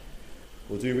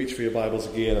Well, do reach for your Bibles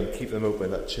again and keep them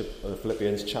open at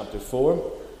Philippians chapter 4,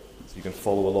 so you can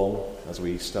follow along as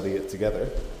we study it together.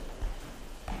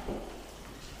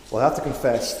 Well, I have to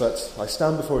confess that I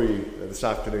stand before you this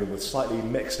afternoon with slightly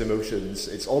mixed emotions.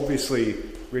 It's obviously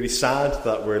really sad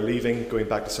that we're leaving, going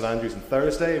back to St Andrews on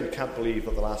Thursday. We can't believe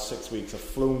that the last 6 weeks have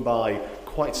flown by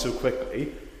quite so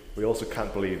quickly. We also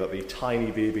can't believe that the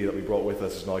tiny baby that we brought with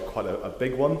us is now quite a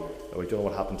big one. We don't know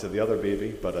what happened to the other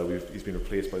baby, but he's been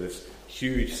replaced by this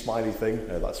huge smiley thing.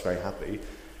 That's very happy.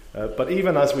 But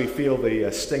even as we feel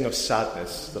the sting of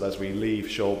sadness that as we leave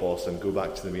Shawboss and go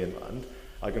back to the mainland,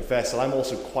 I confess that I'm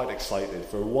also quite excited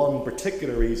for one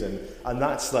particular reason, and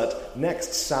that's that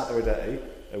next Saturday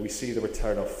we see the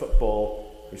return of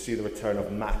football, we see the return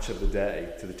of Match of the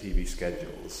Day to the TV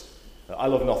schedules. I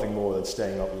love nothing more than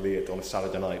staying up late on a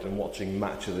Saturday night and watching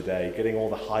Match of the Day, getting all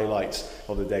the highlights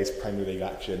of the day's Premier League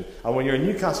action. And when you're a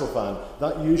Newcastle fan,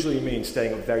 that usually means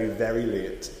staying up very, very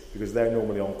late, because they're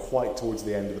normally on quite towards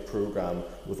the end of the programme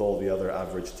with all the other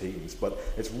average teams. But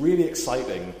it's really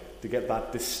exciting to get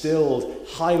that distilled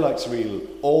highlights reel,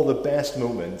 all the best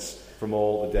moments from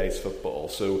all the day's football.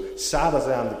 So sad as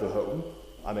I am to go home,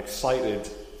 I'm excited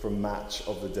for Match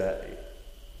of the Day.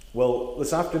 Well,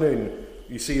 this afternoon,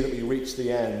 you see that we reach the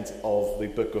end of the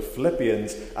book of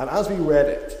Philippians, and as we read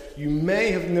it, you may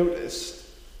have noticed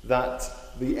that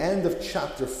the end of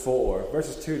chapter 4,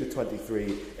 verses 2 to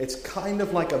 23, it's kind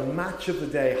of like a Match of the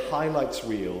Day highlights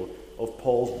reel of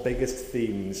Paul's biggest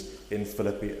themes in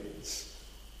Philippians.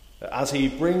 As he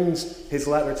brings his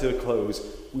letter to a close,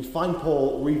 we find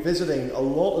Paul revisiting a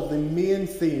lot of the main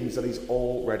themes that he's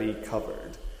already covered.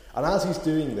 And as he's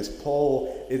doing this,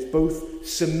 Paul is both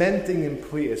cementing in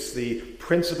place the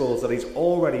principles that he's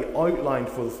already outlined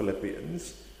for the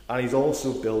Philippians, and he's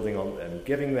also building on them,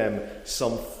 giving them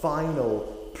some final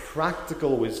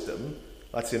practical wisdom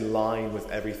that's in line with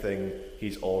everything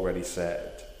he's already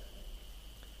said.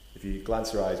 If you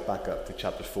glance your eyes back up to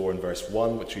chapter 4 and verse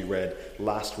 1, which we read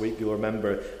last week, you'll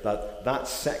remember that that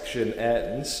section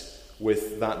ends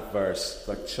with that verse,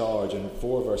 that charge in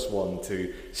 4 verse 1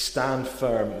 to stand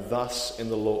firm thus in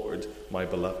the Lord, my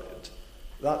beloved.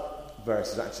 That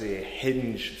verse is actually a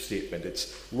hinge statement.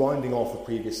 It's rounding off the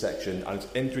previous section and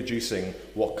it's introducing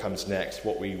what comes next,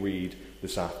 what we read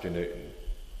this afternoon.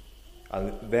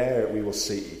 And there we will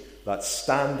see that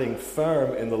standing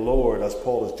firm in the Lord, as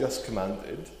Paul has just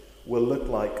commanded, will look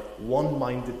like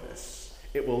one-mindedness.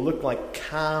 It will look like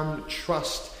calm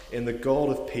trust in the God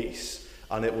of peace.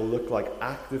 And it will look like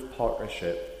active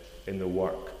partnership in the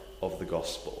work of the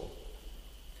gospel.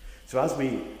 So as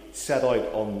we set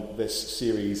out on this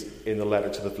series in the letter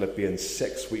to the Philippians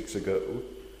 6 weeks ago,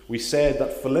 we said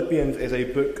that Philippians is a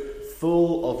book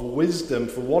full of wisdom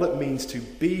for what it means to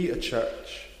be a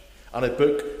church, and a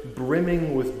book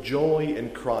brimming with joy in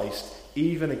Christ,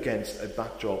 even against a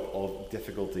backdrop of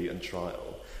difficulty and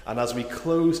trial. And as we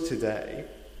close today,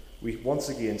 we once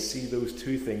again see those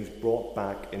two things brought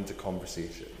back into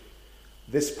conversation.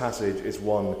 This passage is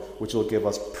one which will give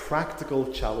us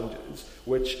practical challenges,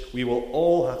 which we will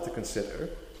all have to consider,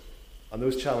 and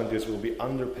those challenges will be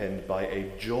underpinned by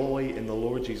a joy in the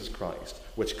Lord Jesus Christ,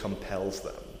 which compels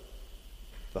them.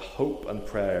 The hope and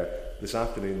prayer this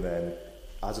afternoon then,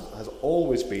 as it has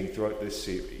always been throughout this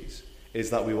series,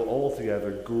 is that we will all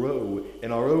together grow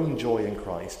in our own joy in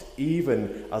Christ,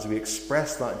 even as we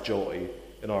express that joy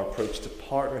in our approach to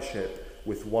partnership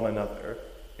with one another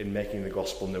in making the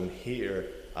gospel known here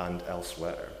and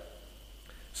elsewhere.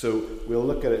 So we'll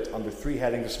look at it under 3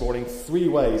 headings this morning, 3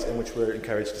 ways in which we're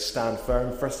encouraged to stand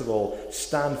firm. First of all,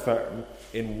 stand firm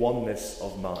in oneness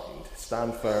of mind.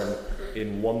 Stand firm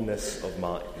in oneness of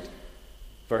mind.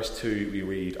 Verse 2 we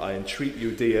read, I entreat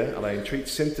Euodia and I entreat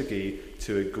Syntyche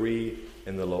to agree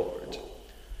in the Lord.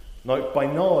 Now, by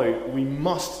now, we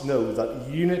must know that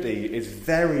unity is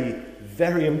very,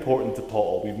 very important to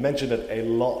Paul. We've mentioned it a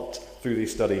lot through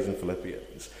these studies in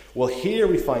Philippians. Well, here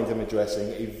we find him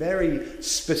addressing a very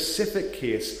specific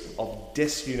case of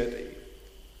disunity.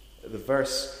 The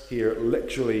verse here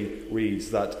literally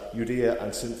reads that Euodia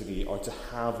and Syntyche are to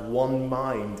have one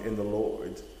mind in the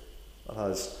Lord. That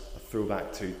has a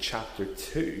throwback to chapter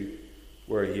 2,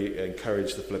 where he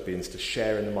encouraged the Philippians to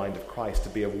share in the mind of Christ, to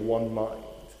be of one mind.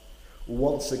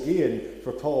 Once again,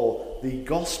 for Paul, the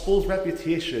gospel's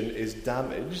reputation is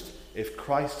damaged if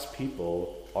Christ's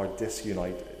people are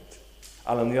disunited.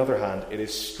 And on the other hand, it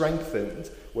is strengthened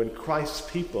when Christ's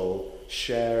people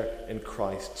share in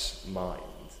Christ's mind.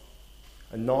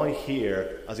 And now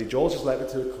here, as he draws his letter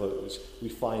to a close, we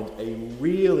find a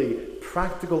really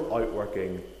practical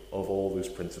outworking of all those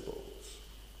principles.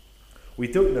 We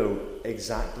don't know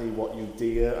exactly what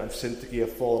Judea and Syntyche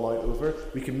have fallen out over.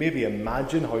 We can maybe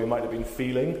imagine how he might have been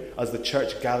feeling as the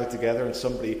church gathered together and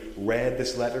somebody read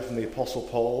this letter from the Apostle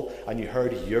Paul and you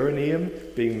heard your name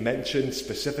being mentioned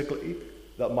specifically.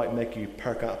 That might make you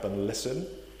perk up and listen.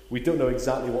 We don't know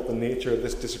exactly what the nature of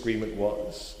this disagreement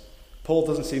was. Paul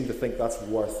doesn't seem to think that's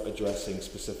worth addressing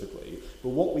specifically. But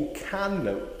what we can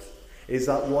note is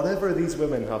that whatever these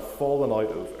women have fallen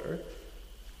out over,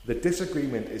 the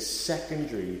disagreement is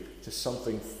secondary to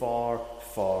something far,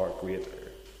 far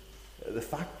greater. The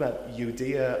fact that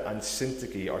Judea and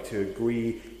Syntyche are to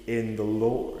agree in the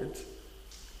Lord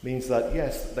means that,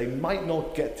 yes, they might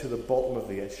not get to the bottom of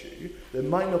the issue. They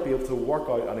might not be able to work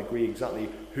out and agree exactly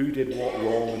who did what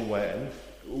wrong and when.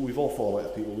 We've all fallen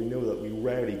out with people. We know that we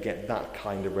rarely get that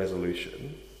kind of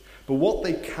resolution. But what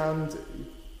they can do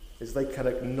is they can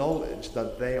acknowledge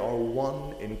that they are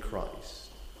one in Christ.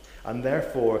 And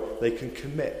therefore, they can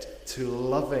commit to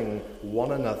loving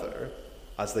one another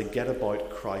as they get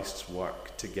about Christ's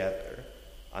work together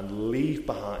and leave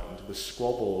behind the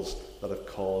squabbles that have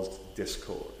caused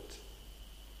discord.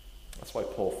 That's why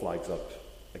Paul flags up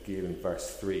again in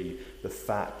verse 3 the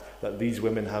fact that these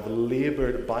women have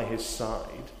laboured by his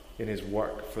side in his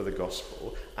work for the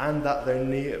gospel and that their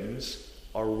names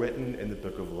are written in the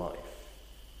book of life.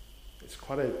 It's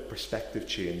quite a perspective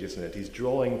change, isn't it? He's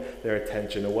drawing their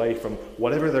attention away from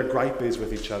whatever their gripe is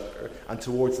with each other and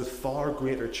towards the far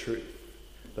greater truth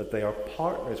that they are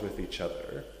partners with each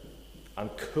other and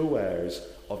co-heirs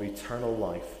of eternal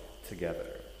life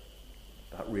together.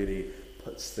 That really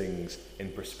puts things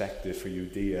in perspective for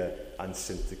Judea and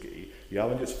Syntyche. You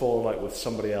haven't just fallen out with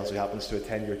somebody else who happens to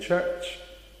attend your church.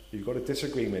 You've got a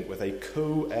disagreement with a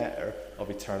co-heir of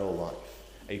eternal life,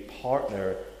 a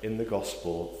partner in the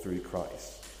gospel through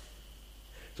Christ.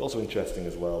 It's also interesting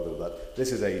as well, though, that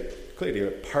this is clearly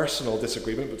a personal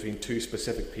disagreement between two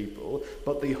specific people,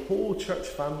 but the whole church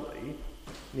family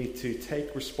need to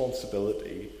take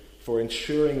responsibility for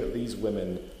ensuring that these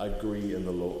women agree in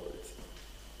the Lord.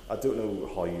 I don't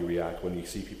know how you react when you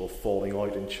see people falling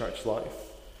out in church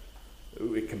life.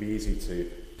 It can be easy to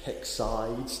pick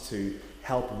sides, to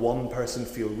help one person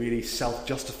feel really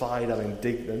self-justified and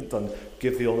indignant and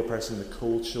give the other person the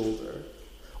cold shoulder.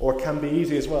 Or it can be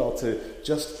easy as well to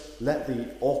just let the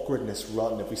awkwardness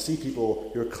run. If we see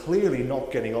people who are clearly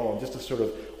not getting on, just to sort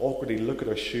of awkwardly look at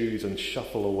their shoes and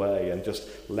shuffle away and just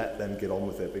let them get on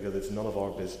with it because it's none of our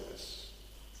business.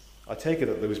 I take it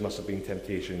that those must have been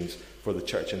temptations for the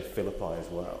church in Philippi as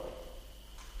well.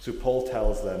 So Paul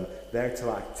tells them they're to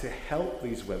act to help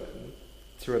these women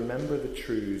to remember the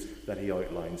truths that he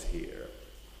outlines here.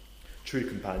 True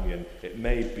companion, it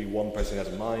may be one person who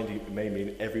has a mind, it may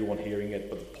mean everyone hearing it,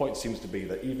 but the point seems to be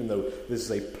that even though this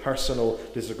is a personal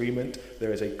disagreement,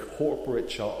 there is a corporate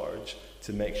charge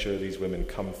to make sure these women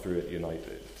come through it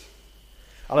united.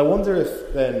 And I wonder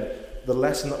if then the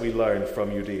lesson that we learn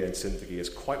from Judea and Syntyche is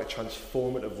quite a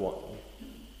transformative one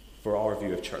for our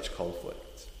view of church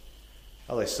conflict.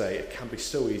 As I say, it can be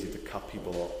so easy to cut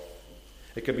people off.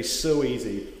 It can be so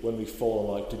easy when we've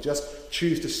fallen out to just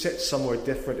choose to sit somewhere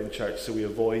different in church so we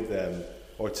avoid them,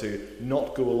 or to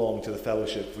not go along to the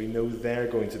fellowship if we know they're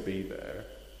going to be there,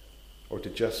 or to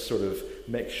just sort of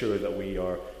make sure that we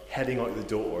are heading out the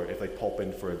door if they pop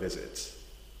in for a visit.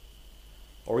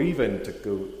 Or even to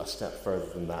go a step further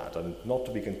than that and not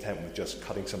to be content with just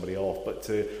cutting somebody off, but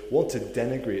to want to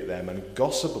denigrate them and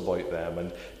gossip about them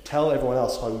and tell everyone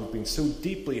else how we've been so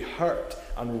deeply hurt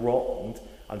and wronged,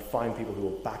 and find people who will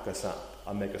back us up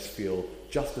and make us feel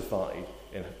justified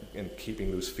in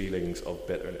keeping those feelings of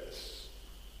bitterness.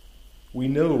 We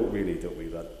know, really, don't we,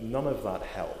 that none of that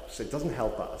helps. It doesn't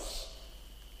help us.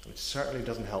 And it certainly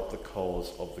doesn't help the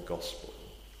cause of the gospel.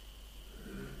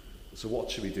 So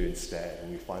what should we do instead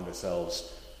when we find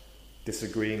ourselves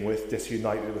disagreeing with,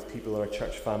 disunited with people in our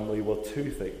church family? Well,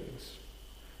 two things.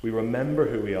 We remember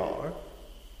who we are,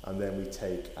 and then we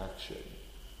take action.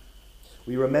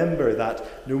 We remember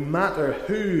that no matter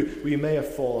who we may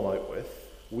have fallen out with,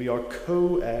 we are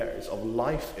co-heirs of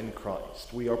life in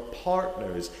Christ. We are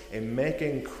partners in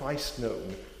making Christ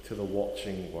known to the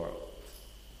watching world.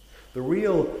 The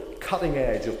real cutting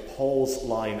edge of Paul's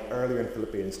line earlier in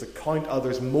Philippians, to count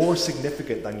others more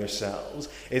significant than yourselves,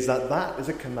 is that is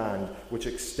a command which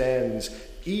extends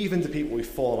even to people we've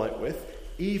fallen out with,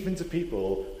 even to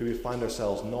people who we find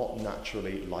ourselves not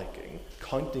naturally liking,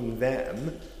 counting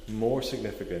them more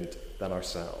significant than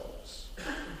ourselves.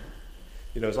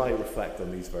 You know, as I reflect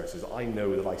on these verses, I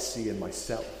know that I see in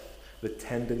myself the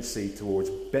tendency towards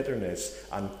bitterness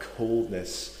and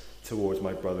coldness towards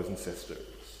my brothers and sisters.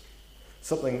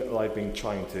 Something that I've been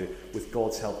trying to, with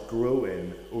God's help, grow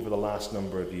in over the last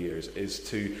number of years is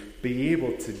to be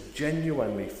able to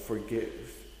genuinely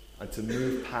forgive and to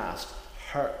move past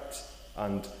hurt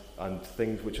and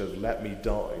things which have let me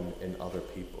down in other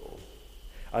people.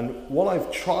 And what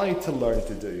I've tried to learn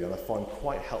to do, and I find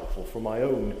quite helpful for my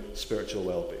own spiritual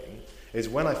well-being, is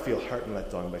when I feel hurt and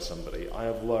let down by somebody, I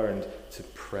have learned to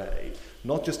pray.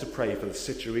 Not just to pray for the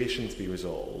situation to be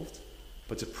resolved,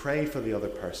 but to pray for the other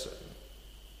person.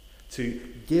 To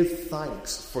give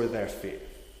thanks for their faith.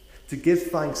 To give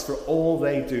thanks for all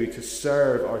they do to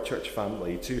serve our church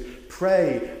family. To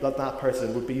pray that that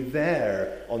person would be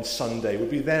there on Sunday, would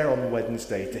be there on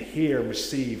Wednesday to hear and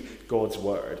receive God's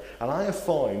word. And I have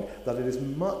found that it is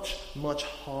much, much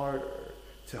harder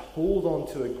to hold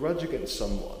on to a grudge against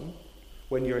someone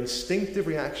when your instinctive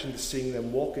reaction to seeing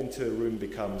them walk into a room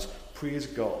becomes, praise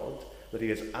God that he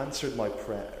has answered my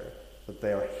prayer, that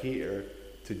they are here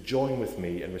to join with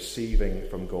me in receiving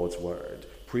from God's word.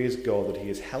 Praise God that he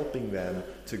is helping them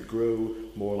to grow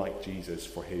more like Jesus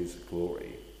for his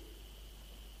glory.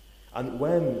 And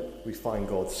when we find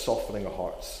God softening our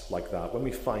hearts like that, when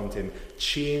we find him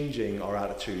changing our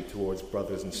attitude towards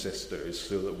brothers and sisters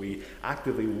so that we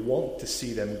actively want to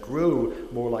see them grow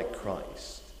more like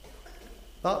Christ,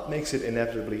 that makes it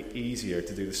inevitably easier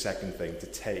to do the second thing, to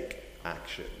take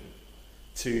action.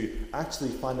 To actually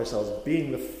find ourselves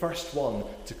being the first one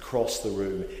to cross the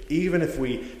room, even if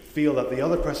we feel that the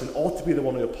other person ought to be the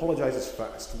one who apologizes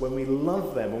first. When we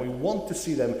love them, when we want to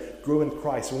see them grow in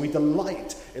Christ, when we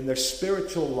delight in their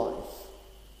spiritual life,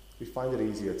 we find it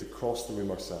easier to cross the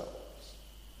room ourselves,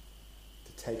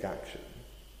 to take action,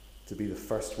 to be the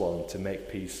first one to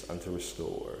make peace and to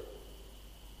restore.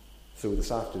 So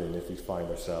this afternoon, if we find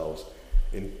ourselves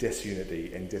in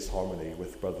disunity, in disharmony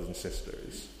with brothers and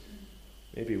sisters,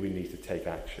 maybe we need to take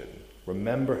action.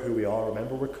 Remember who we are,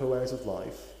 remember we're co-heirs of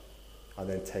life, and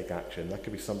then take action. That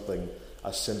could be something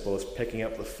as simple as picking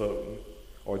up the phone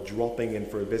or dropping in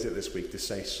for a visit this week to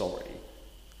say sorry,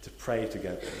 to pray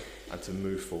together, and to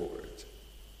move forward.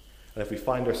 And if we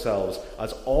find ourselves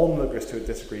as onlookers to a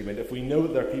disagreement, if we know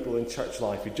that there are people in church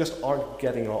life who just aren't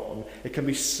getting on, it can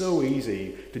be so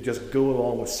easy to just go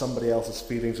along with somebody else's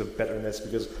feelings of bitterness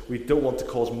because we don't want to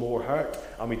cause more hurt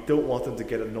and we don't want them to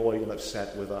get annoyed and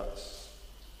upset with us.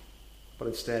 But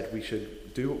instead, we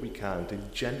should do what we can to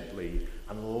gently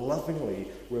and lovingly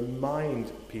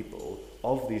remind people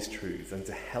of these truths and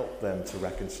to help them to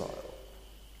reconcile.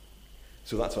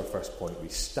 So that's our first point. We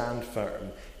stand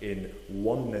firm in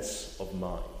oneness of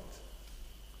mind.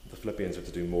 The Philippians are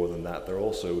to do more than that. They're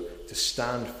also to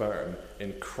stand firm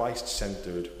in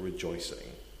Christ-centered rejoicing.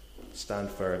 Stand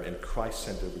firm in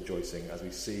Christ-centered rejoicing, as we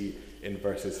see in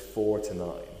verses 4 to 9.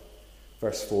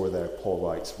 Verse 4 there, Paul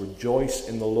writes, "Rejoice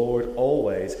in the Lord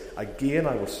always. Again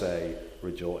I will say,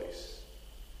 rejoice."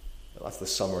 Now, that's the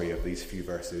summary of these few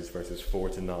verses 4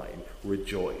 to 9.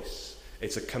 Rejoice.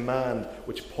 It's a command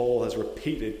which Paul has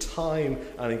repeated time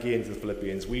and again to the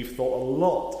Philippians. We've thought a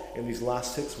lot in these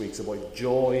last 6 weeks about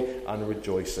joy and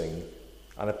rejoicing.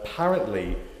 And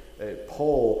apparently,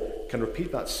 Paul can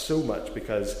repeat that so much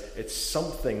because it's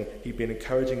something he'd been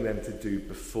encouraging them to do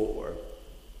before.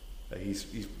 He's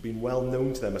been well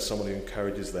known to them as someone who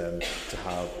encourages them to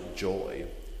have joy.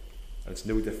 And it's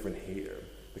no different here.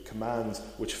 The commands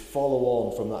which follow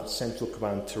on from that central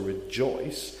command to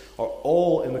rejoice are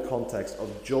all in the context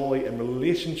of joy and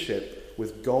relationship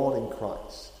with God in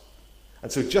Christ.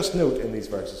 And so just note in these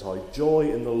verses how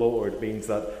joy in the Lord means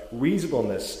that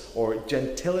reasonableness or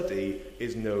gentility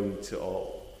is known to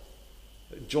all.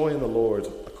 Joy in the Lord,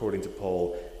 according to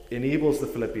Paul, enables the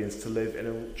Philippians to live in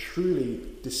a truly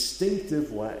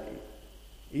distinctive way,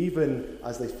 even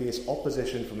as they face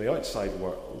opposition from the outside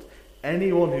world.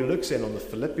 Anyone who looks in on the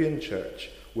Philippian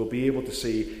church will be able to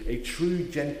see a true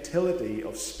gentility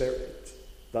of spirit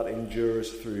that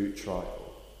endures through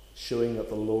trial, showing that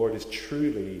the Lord is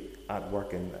truly at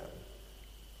work in them.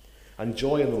 And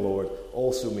joy in the Lord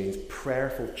also means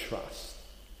prayerful trust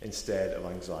instead of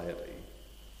anxiety.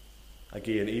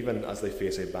 Again, even as they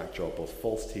face a backdrop of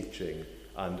false teaching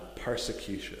and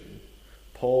persecution,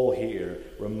 Paul here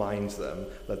reminds them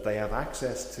that they have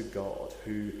access to God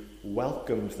who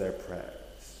welcomes their prayers.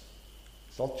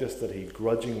 It's not just that he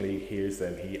grudgingly hears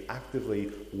them, he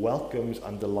actively welcomes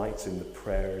and delights in the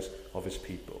prayers of his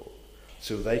people.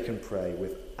 So they can pray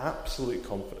with absolute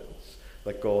confidence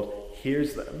that God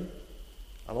hears them,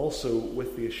 and also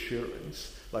with the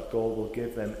assurance that God will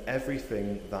give them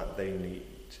everything that they need.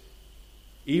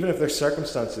 Even if their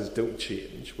circumstances don't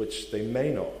change, which they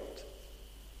may not,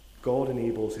 God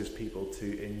enables his people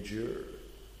to endure.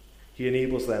 He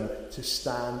enables them to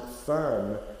stand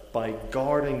firm by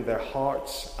guarding their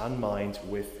hearts and minds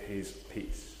with his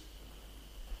peace.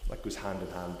 That goes hand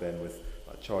in hand then with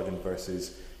that charge in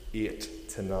verses 8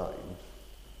 to 9,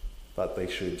 that they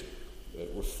should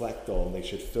reflect on, they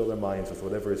should fill their minds with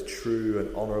whatever is true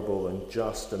and honourable and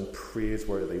just and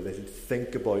praiseworthy. They should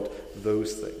think about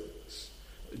those things.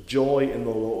 Joy in the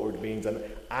Lord means an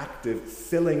active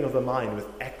filling of the mind with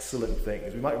excellent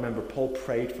things. We might remember Paul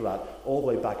prayed for that all the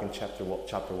way back in chapter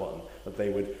 1, that they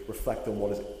would reflect on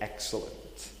what is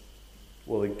excellent.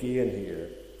 Well, again here,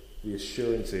 the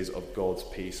assurances of God's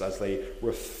peace as they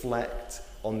reflect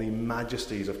on the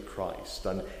majesties of Christ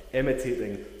and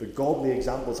imitating the godly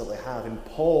examples that they have in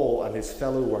Paul and his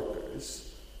fellow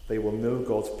workers, they will know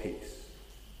God's peace.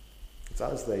 It's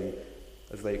as they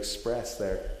express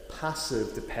their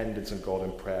passive dependence on God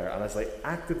in prayer, and as they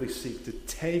actively seek to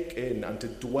take in and to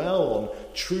dwell on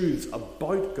truths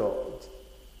about God,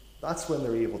 that's when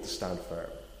they're able to stand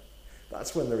firm.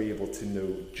 That's when they're able to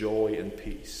know joy and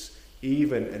peace,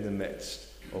 even in the midst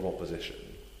of opposition.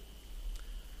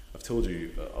 I've told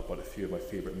you about a few of my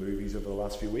favourite movies over the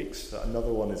last few weeks.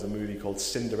 Another one is a movie called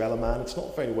Cinderella Man. It's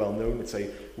not very well known. It's a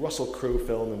Russell Crowe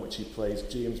film in which he plays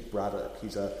James Braddock.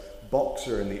 He's a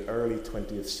boxer in the early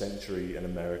 20th century in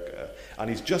America. And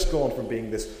he's just gone from being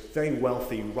this very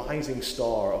wealthy, rising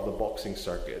star of the boxing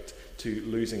circuit to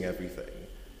losing everything.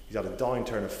 He's had a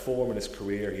downturn of form in his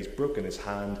career. He's broken his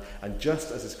hand. And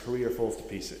just as his career falls to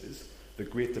pieces, the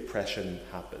Great Depression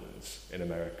happens in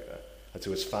America. And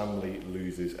so his family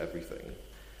loses everything.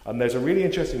 And there's a really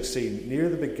interesting scene near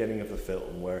the beginning of the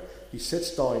film where he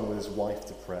sits down with his wife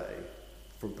to pray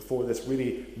before this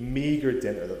really meagre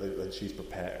dinner that she's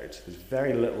prepared. There's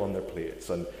very little on their plates,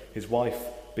 and his wife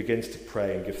begins to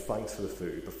pray and give thanks for the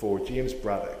food before James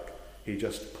Braddock, he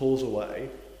just pulls away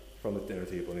from the dinner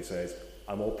table and he says,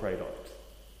 "I'm all prayed out."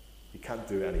 He can't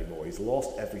do it anymore. He's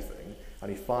lost everything,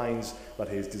 and he finds that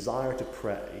his desire to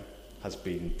pray has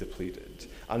been depleted.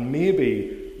 And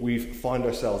maybe we've found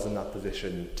ourselves in that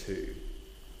position too.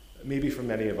 Maybe for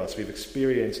many of us, we've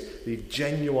experienced the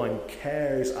genuine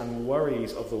cares and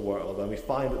worries of the world, and we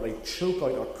find that they choke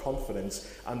out our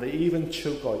confidence and they even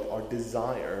choke out our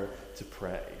desire to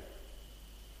pray.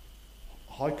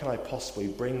 How can I possibly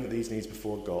bring these needs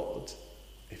before God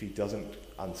if he doesn't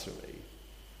answer me?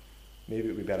 Maybe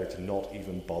it would be better to not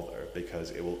even bother,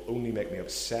 because it will only make me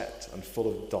upset and full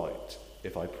of doubt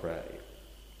if I pray.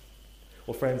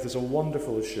 Well, friends, there's a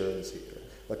wonderful assurance here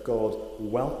that God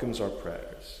welcomes our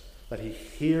prayers, that he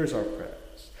hears our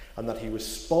prayers, and that he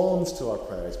responds to our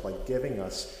prayers by giving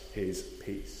us his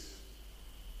peace.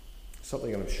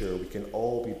 Something I'm sure we can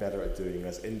all be better at doing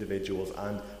as individuals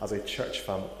and as a church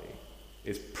family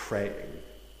is praying.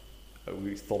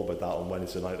 We thought about that on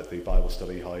Wednesday night at the Bible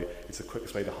study, how it's the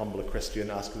quickest way to humble a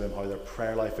Christian, asking them how their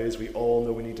prayer life is. We all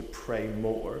know we need to pray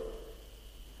more.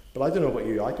 But I don't know about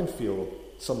you, I can feel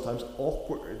sometimes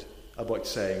awkward about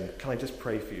saying, "Can I just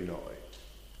pray for you now?"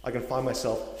 I can find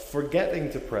myself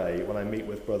forgetting to pray when I meet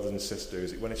with brothers and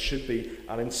sisters, when it should be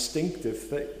an instinctive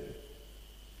thing.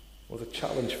 Well, the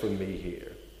challenge for me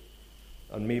here,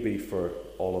 and maybe for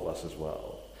all of us as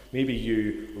well. Maybe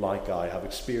you, like I, have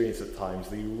experienced at times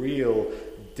the real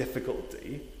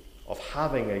difficulty of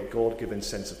having a God-given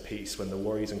sense of peace when the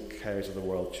worries and cares of the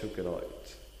world choke it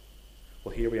out.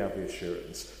 Well, here we have the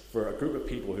assurance for a group of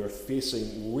people who are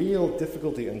facing real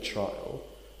difficulty and trial,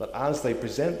 that as they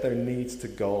present their needs to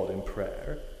God in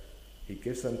prayer, he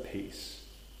gives them peace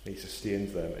and he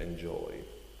sustains them in joy.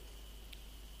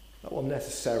 That will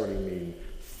necessarily mean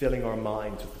filling our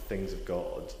minds with the things of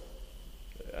God.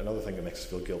 Another thing that makes us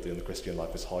feel guilty in the Christian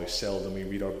life is how seldom we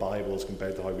read our Bibles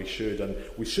compared to how we should. And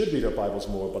we should read our Bibles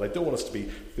more, but I don't want us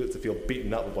to feel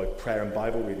beaten up about prayer and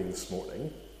Bible reading this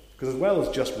morning. Because as well as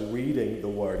just reading the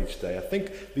Word each day, I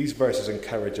think these verses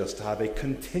encourage us to have a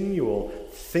continual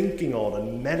thinking on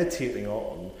and meditating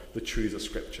on the truths of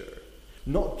Scripture.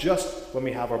 Not just when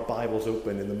we have our Bibles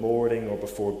open in the morning or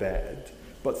before bed,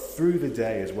 but through the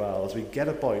day as well, as we get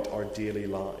about our daily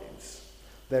lives.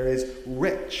 There is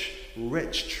rich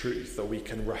truth that we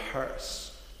can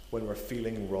rehearse when we're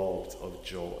feeling robbed of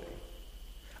joy.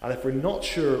 And if we're not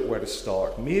sure where to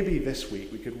start, maybe this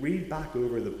week we could read back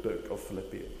over the book of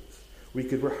Philippians. We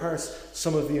could rehearse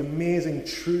some of the amazing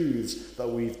truths that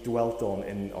we've dwelt on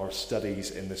in our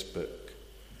studies in this book.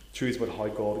 Truths about how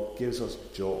God gives us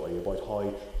joy, about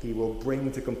how he will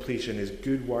bring to completion his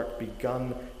good work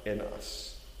begun in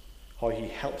us, how he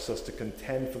helps us to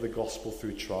contend for the gospel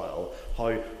through trial,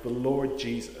 how the Lord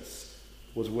Jesus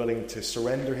was willing to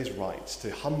surrender his rights,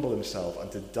 to humble himself and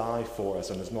to die for us,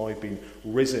 and has now been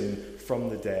risen from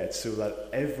the dead, so that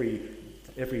every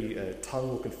Every tongue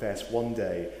will confess one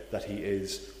day that he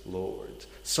is Lord.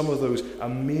 Some of those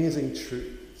amazing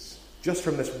truths, just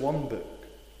from this one book,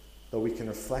 that we can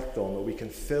reflect on, that we can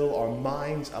fill our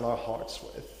minds and our hearts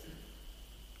with.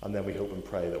 And then we hope and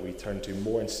pray that we turn to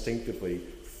more instinctively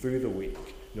through the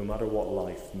week, no matter what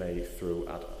life may throw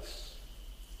at us.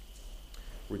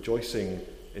 Rejoicing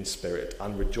in spirit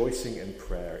and rejoicing in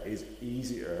prayer is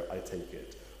easier, I take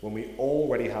it, when we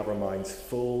already have our minds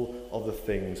full of the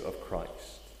things of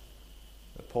Christ.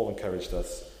 Paul encouraged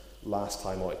us last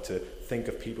time out to think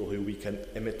of people who we can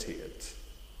imitate.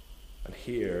 And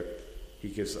here he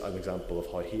gives an example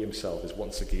of how he himself is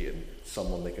once again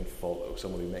someone they can follow,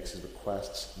 someone who makes his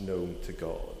requests known to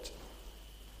God.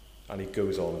 And he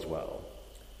goes on as well.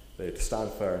 They're to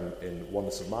stand firm in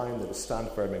oneness of mind, they're to stand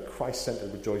firm in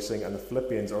Christ-centered rejoicing, and the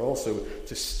Philippians are also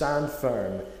to stand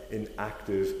firm in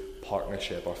active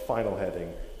partnership. Our final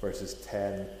heading, verses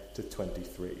 10 to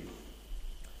 23.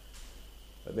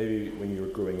 Maybe when you were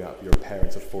growing up, your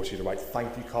parents had forced you to write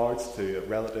thank you cards to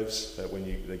relatives when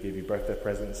they gave you birthday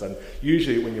presents. And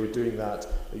usually when you were doing that,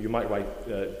 you might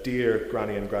write, Dear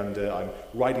Granny and Granda, I'm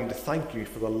writing to thank you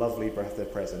for the lovely birthday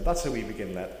present. That's how we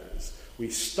begin letters. We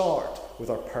start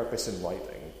with our purpose in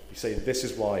writing. We say, this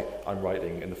is why I'm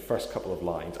writing in the first couple of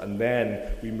lines. And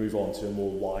then we move on to a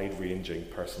more wide-ranging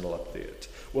personal update.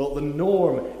 Well, the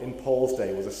norm in Paul's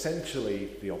day was essentially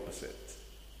the opposite.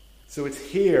 So it's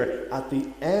here at the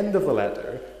end of the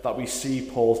letter that we see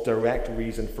Paul's direct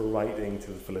reason for writing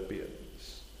to the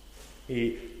Philippians.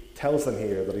 He tells them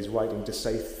here that he's writing to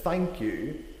say thank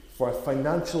you for a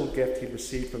financial gift he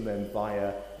received from them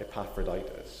via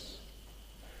Epaphroditus.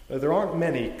 Now, there aren't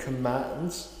many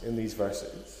commands in these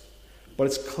verses, but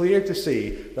it's clear to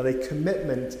see that a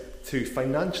commitment to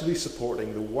financially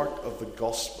supporting the work of the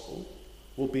gospel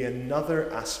will be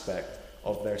another aspect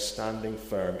of their standing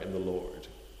firm in the Lord.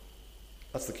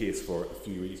 That's the case for a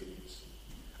few reasons.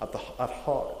 At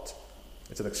heart,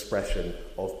 it's an expression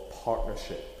of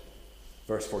partnership.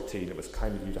 Verse 14, it was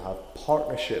kind of you to have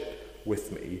partnership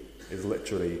with me, is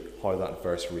literally how that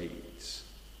verse reads.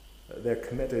 They're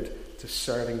committed to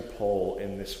serving Paul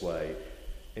in this way,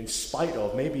 in spite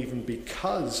of, maybe even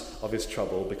because of his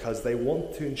trouble, because they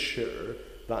want to ensure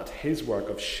that his work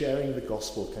of sharing the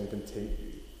gospel can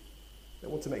continue. They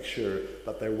want to make sure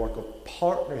that their work of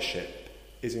partnership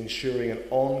is ensuring an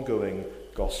ongoing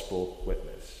gospel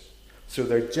witness. So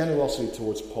their generosity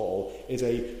towards Paul is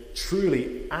a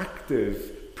truly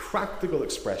active, practical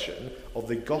expression of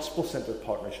the gospel-centered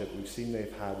partnership we've seen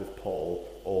they've had with Paul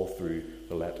all through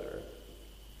the letter.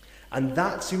 And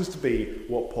that seems to be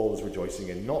what Paul is rejoicing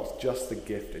in, not just the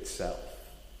gift itself.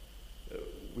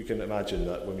 We can imagine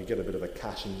that when we get a bit of a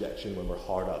cash injection when we're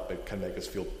hard up, it can make us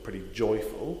feel pretty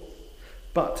joyful.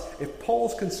 But if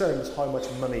Paul's concern was how much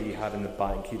money he had in the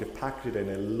bank, he'd have packed it in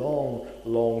a long,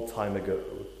 long time ago.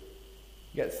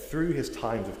 Yet through his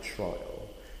times of trial,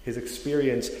 his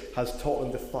experience has taught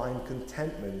him to find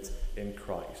contentment in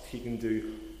Christ. He can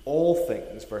do all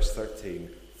things, verse 13,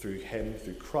 through him,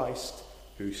 through Christ,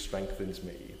 who strengthens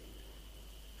me.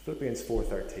 Philippians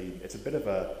 4:13, it's a bit of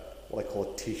what I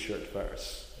call a t-shirt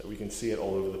verse. We can see it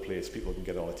all over the place. People can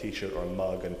get it on a t-shirt or a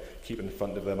mug and keep it in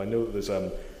front of them. I know that there's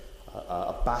a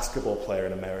basketball player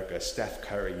in America, Steph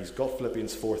Curry. He's got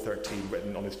Philippians 4:13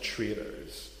 written on his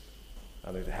trainers,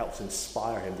 and it helps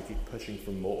inspire him to keep pushing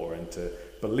for more and to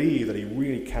believe that he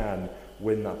really can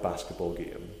win that basketball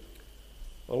game.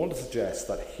 Well, I want to suggest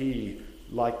that he,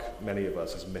 like many of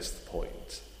us, has missed the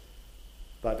point.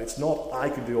 That it's not I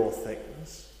can do all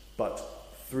things, but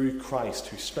through Christ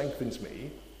who strengthens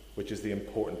me, which is the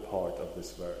important part of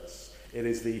this verse. It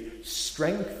is the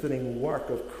strengthening work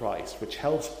of Christ which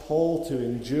helps Paul to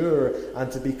endure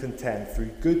and to be content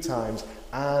through good times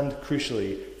and,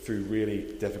 crucially, through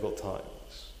really difficult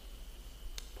times.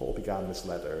 Paul began this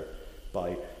letter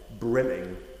by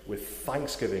brimming with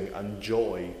thanksgiving and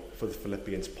joy for the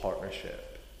Philippians'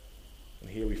 partnership. And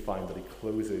here we find that he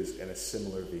closes in a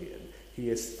similar vein. He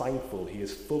is thankful, he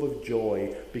is full of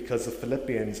joy because the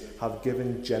Philippians have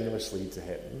given generously to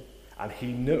him. And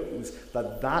he knows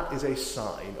that that is a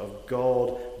sign of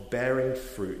God bearing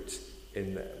fruit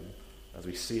in them. As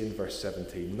we see in verse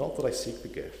 17, not that I seek the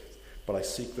gift, but I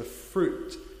seek the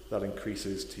fruit that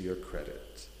increases to your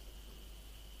credit.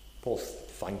 Paul's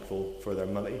thankful for their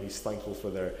money. He's thankful for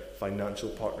their financial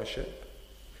partnership.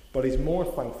 But he's more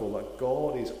thankful that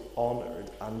God is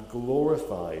honoured and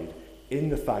glorified in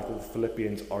the fact that the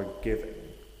Philippians are giving.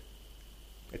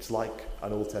 It's like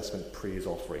an Old Testament praise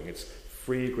offering. It's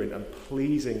fragrant and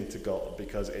pleasing to God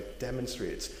because it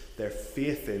demonstrates their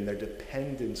faith in, their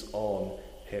dependence on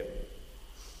him.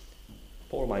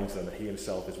 Paul reminds them that he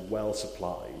himself is well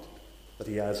supplied, that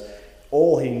he has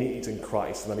all he needs in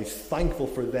Christ, and that he's thankful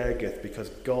for their gift because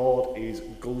God is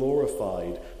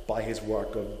glorified by his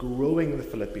work of growing the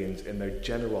Philippians in their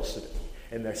generosity,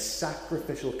 in their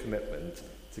sacrificial commitment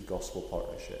to gospel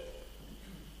partnership.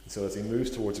 And so as he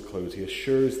moves towards a close, he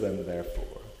assures them,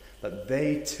 therefore, that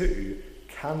they too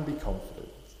can be confident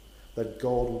that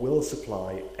God will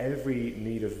supply every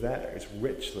need of theirs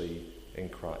richly in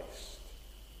Christ.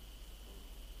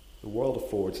 The world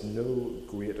affords no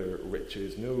greater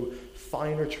riches, no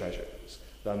finer treasures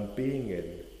than being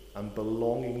in and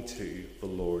belonging to the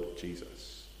Lord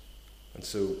Jesus. And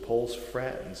so Paul's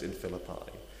friends in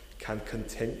Philippi can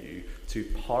continue to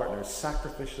partner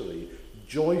sacrificially,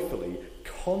 joyfully,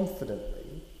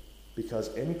 confidently,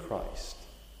 because in Christ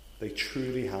they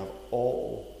truly have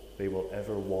all they will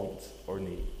ever want or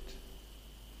need.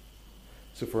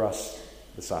 So for us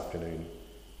this afternoon,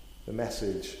 the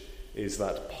message is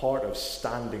that part of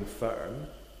standing firm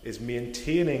is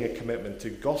maintaining a commitment to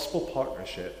gospel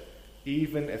partnership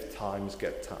even if times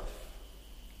get tough.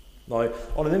 Now,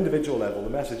 on an individual level, the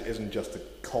message isn't just to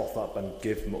cough up and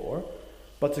give more,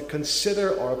 but to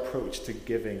consider our approach to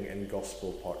giving in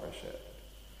gospel partnership,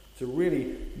 to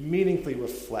really meaningfully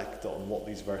reflect on what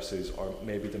these verses are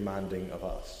maybe demanding of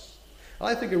us. And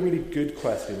I think a really good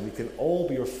question we can all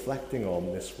be reflecting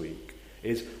on this week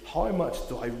is, how much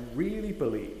do I really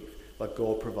believe that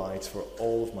God provides for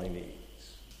all of my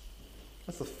needs?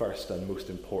 That's the first and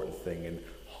most important thing in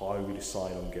how we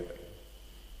decide on giving.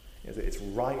 It's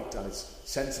right and it's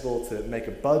sensible to make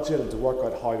a budget and to work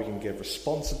out how we can give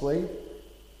responsibly.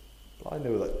 But I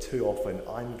know that too often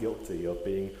I'm guilty of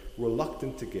being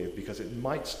reluctant to give because it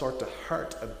might start to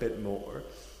hurt a bit more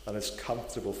than is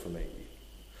comfortable for me,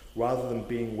 rather than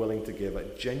being willing to give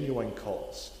at genuine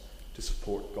cost to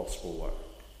support gospel work.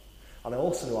 And I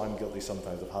also know I'm guilty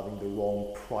sometimes of having the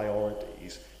wrong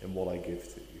priorities in what I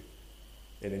give to,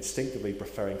 in instinctively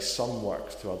preferring some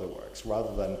works to other works,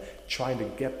 rather than trying to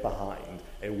get behind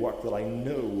a work that I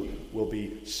know will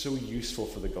be so useful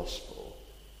for the gospel.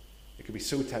 It could be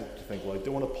so tempting to think, well, I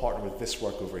don't want to partner with this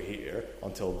work over here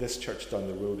until this church down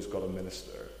the road has got a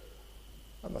minister.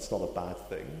 And that's not a bad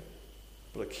thing.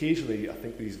 But occasionally, I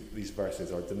think these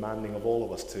verses are demanding of all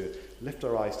of us to lift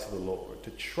our eyes to the Lord, to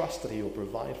trust that he will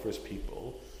provide for his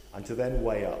people, and to then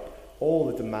weigh up all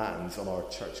the demands on our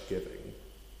church giving.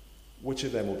 Which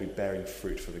of them will be bearing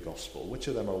fruit for the gospel? Which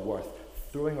of them are worth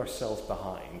throwing ourselves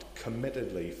behind,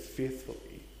 committedly,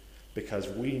 faithfully, because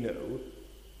we know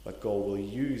that God will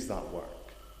use that work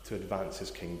to advance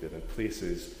his kingdom in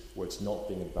places where it's not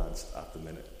being advanced at the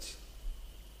minute.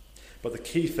 But the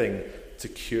key thing to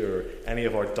cure any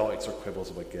of our doubts or quibbles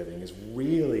about giving is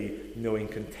really knowing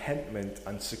contentment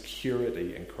and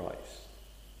security in Christ.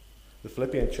 The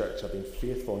Philippian church have been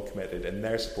faithful and committed in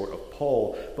their support of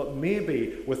Paul, but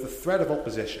maybe with the threat of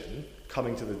opposition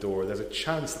coming to the door, there's a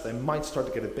chance that they might start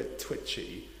to get a bit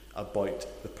twitchy about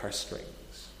the purse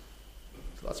strings.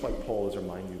 So that's why Paul is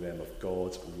reminding them of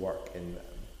God's work in them.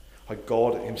 How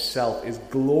God himself is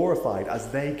glorified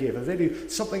as they give, as they do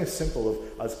something as simple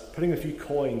as putting a few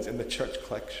coins in the church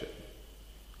collection.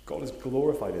 God is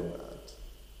glorified in that.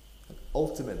 And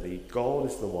ultimately, God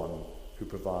is the one who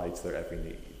provides their every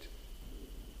need.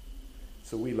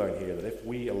 So we learn here that if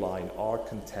we align our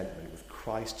contentment with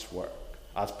Christ's work,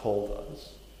 as Paul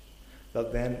does,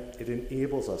 that then it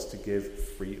enables us to give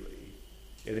freely.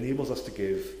 It enables us to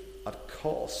give at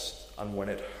cost and when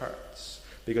it hurts.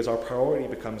 Because our priority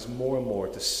becomes more and more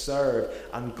to serve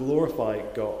and glorify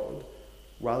God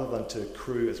rather than to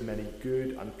accrue as many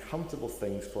good and comfortable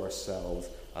things for ourselves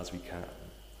as we can.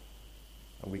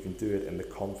 And we can do it in the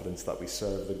confidence that we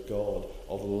serve the God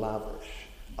of lavish,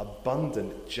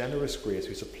 abundant, generous grace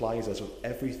who supplies us with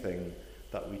everything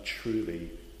that we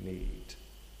truly need.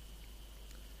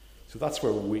 So that's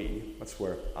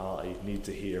where I need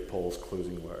to hear Paul's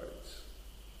closing words.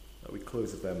 That we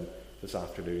close with them this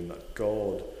afternoon, that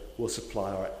God will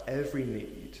supply our every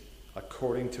need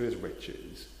according to his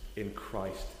riches in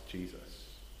Christ Jesus.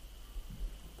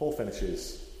 Paul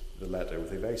finishes the letter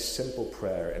with a very simple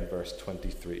prayer in verse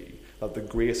 23, that the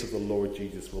grace of the Lord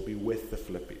Jesus will be with the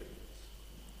Philippians.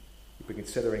 We've been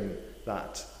considering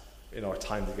that in our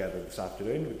time together this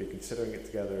afternoon. We've been considering it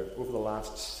together over the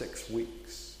last 6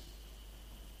 weeks.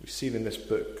 We've seen in this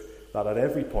book that at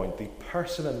every point the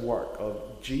person and work of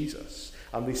Jesus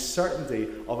and the certainty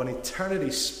of an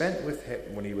eternity spent with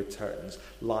him when he returns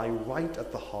lie right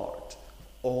at the heart of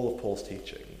all of Paul's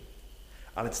teaching.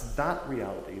 And it's that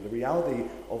reality, the reality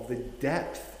of the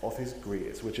depth of his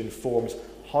grace, which informs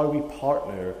how we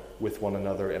partner with one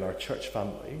another in our church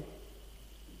family,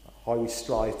 how we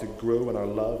strive to grow in our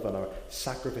love and our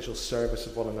sacrificial service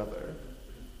of one another.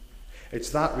 It's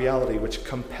that reality which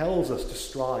compels us to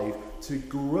strive to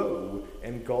grow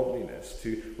in godliness,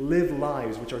 to live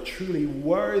lives which are truly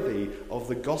worthy of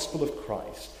the gospel of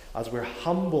Christ as we're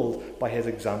humbled by his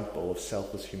example of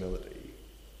selfless humility.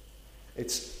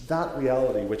 It's that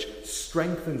reality which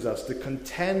strengthens us to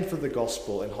contend for the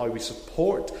gospel in how we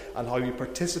support and how we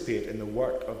participate in the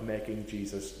work of making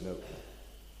Jesus known.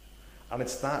 And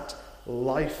it's that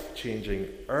life-changing,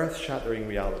 earth-shattering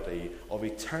reality of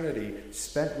eternity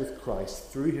spent with Christ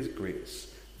through his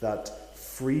grace that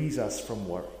frees us from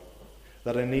worry,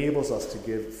 that enables us to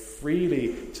give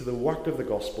freely to the work of the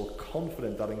gospel,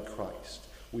 confident that in Christ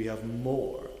we have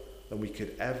more than we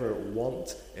could ever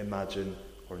want, imagine,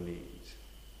 or need.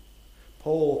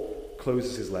 Paul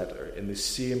closes his letter in the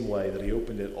same way that he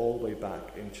opened it all the way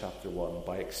back in chapter 1,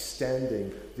 by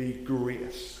extending the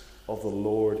grace of the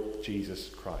Lord Jesus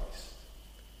Christ.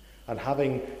 And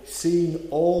having seen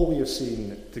all we have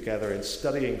seen together in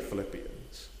studying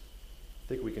Philippians, I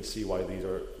think we can see why these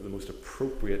are the most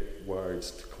appropriate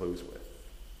words to close with.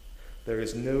 There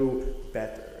is no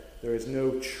better, there is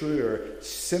no truer,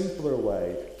 simpler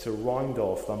way to round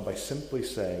off than by simply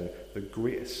saying, the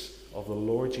grace of the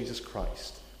Lord Jesus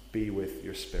Christ be with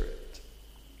your spirit.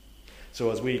 So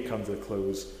as we come to the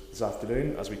close this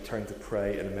afternoon, as we turn to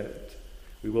pray in a minute,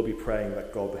 we will be praying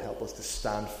that God would help us to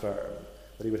stand firm,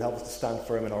 that he would help us to stand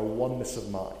firm in our oneness of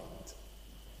mind,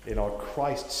 in our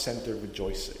Christ-centered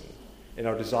rejoicing, in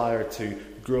our desire to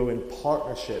grow in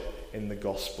partnership in the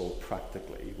gospel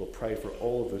practically. We'll pray for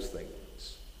all of those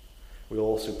things. We'll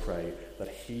also pray that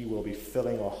he will be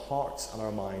filling our hearts and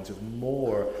our minds with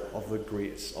more of the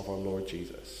grace of our Lord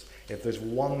Jesus. If there's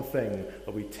one thing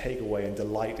that we take away and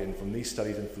delight in from these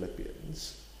studies in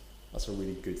Philippians, that's a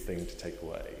really good thing to take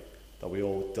away. That we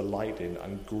all delight in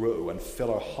and grow and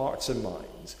fill our hearts and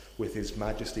minds with his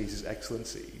majesties, his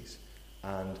excellencies,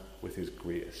 and with his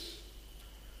grace.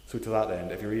 So to that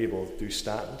end, if you're able, do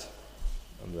stand,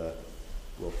 and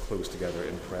we'll close together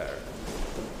in prayer.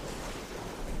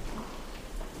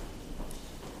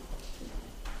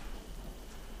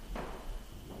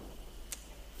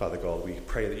 Father God, we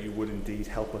pray that you would indeed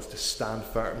help us to stand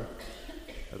firm,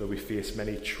 though we face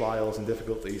many trials and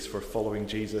difficulties for following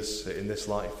Jesus in this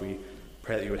life. We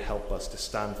pray that you would help us to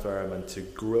stand firm and to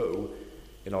grow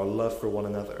in our love for one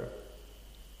another,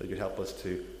 that you'd help us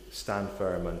to stand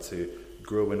firm and to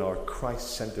grow in our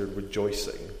Christ-centered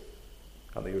rejoicing,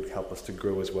 and that you would help us to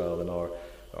grow as well in our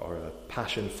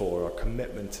passion for, our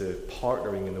commitment to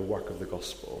partnering in the work of the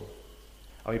gospel.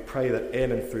 And we pray that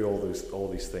in and through all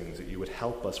these things, that you would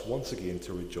help us once again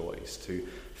to rejoice, to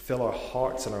fill our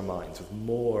hearts and our minds with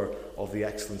more of the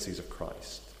excellencies of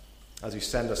Christ. As you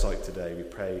send us out today, we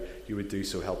pray you would do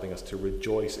so, helping us to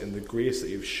rejoice in the grace that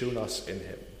you've shown us in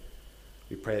him.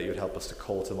 We pray that you would help us to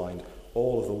call to mind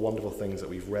all of the wonderful things that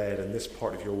we've read in this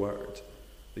part of your word,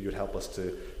 that you would help us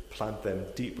to plant them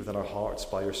deep within our hearts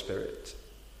by your Spirit,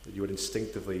 that you would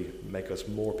instinctively make us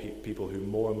more people who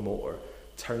more and more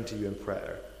turn to you in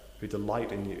prayer, who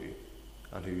delight in you,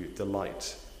 and who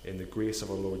delight in the grace of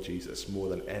our Lord Jesus more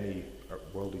than any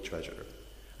worldly treasure.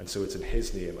 And so it's in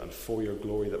his name and for your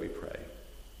glory that we pray.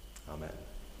 Amen.